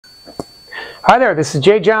Hi there, this is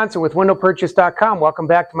Jay Johnson with WindowPurchase.com. Welcome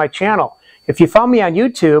back to my channel. If you found me on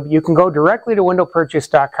YouTube, you can go directly to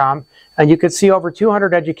WindowPurchase.com and you can see over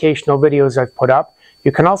 200 educational videos I've put up.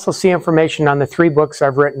 You can also see information on the 3 books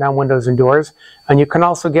I've written on windows and doors, and you can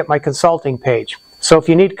also get my consulting page. So if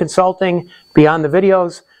you need consulting beyond the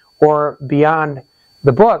videos or beyond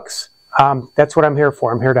the books, that's what I'm here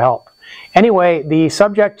for. I'm here to help. Anyway, the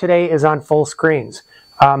subject today is on full screens.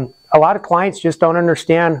 A lot of clients just don't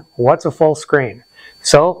understand what's a full screen.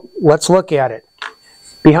 So let's look at it.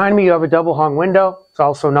 Behind me you have a double hung window. It's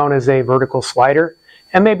also known as a vertical slider.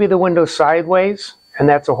 And maybe the window sideways, and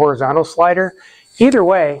that's a horizontal slider. Either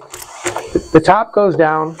way, the top goes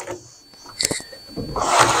down,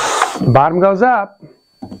 the bottom goes up,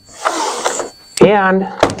 and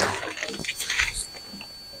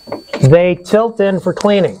they tilt in for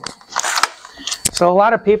cleaning. So a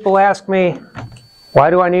lot of people ask me, why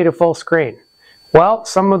do I need a full screen? Well,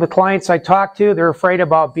 some of the clients I talk to, they're afraid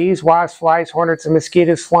about bees, wasps, flies, hornets, and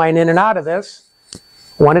mosquitoes flying in and out of this.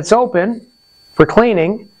 When it's open for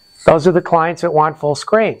cleaning, those are the clients that want full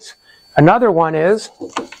screens. Another one is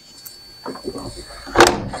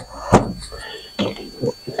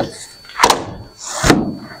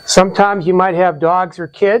sometimes you might have dogs or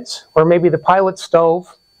kids, or maybe the pilot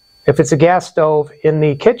stove, if it's a gas stove in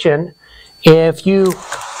the kitchen. If you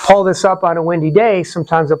pull this up on a windy day,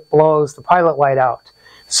 sometimes it blows the pilot light out.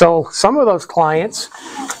 So some of those clients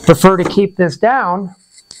prefer to keep this down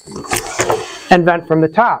and vent from the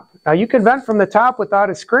top. Now you can vent from the top without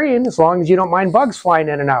a screen as long as you don't mind bugs flying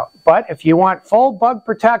in and out. But if you want full bug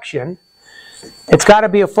protection, it's got to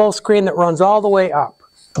be a full screen that runs all the way up.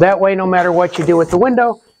 That way, no matter what you do with the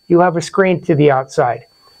window, you have a screen to the outside.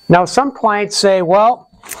 Now some clients say, well,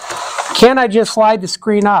 can't I just slide the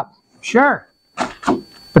screen up? Sure.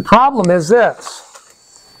 The problem is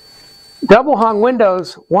this. Double hung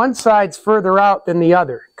windows, one side's further out than the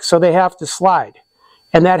other, so they have to slide.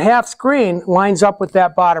 And that half screen lines up with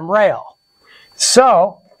that bottom rail.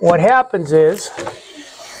 So what happens is,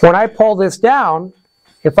 when I pull this down,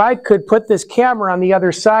 if I could put this camera on the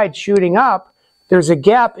other side shooting up, there's a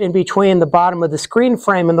gap in between the bottom of the screen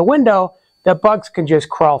frame and the window that bugs can just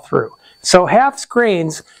crawl through. So half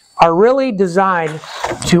screens are really designed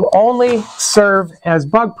to only serve as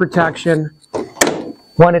bug protection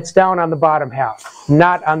when it's down on the bottom half,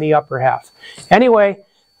 not on the upper half. Anyway,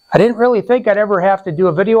 I didn't really think I'd ever have to do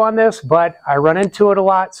a video on this, but I run into it a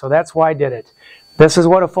lot, so that's why I did it. This is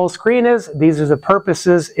what a full screen is. These are the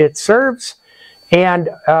purposes it serves. And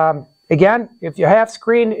again, if your half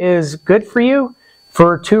screen is good for you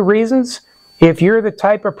for 2 reasons. If you're the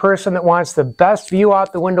type of person that wants the best view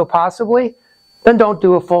out the window possibly, then don't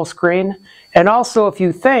do a full screen. And also, if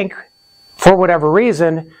you think, for whatever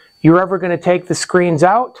reason, you're ever going to take the screens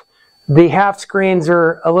out, the half screens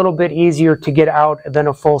are a little bit easier to get out than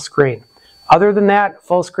a full screen. Other than that,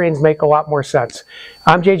 full screens make a lot more sense.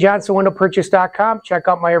 I'm Jay Johnson, WindowPurchase.com. Check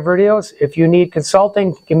out my videos. If you need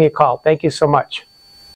consulting, give me a call. Thank you so much.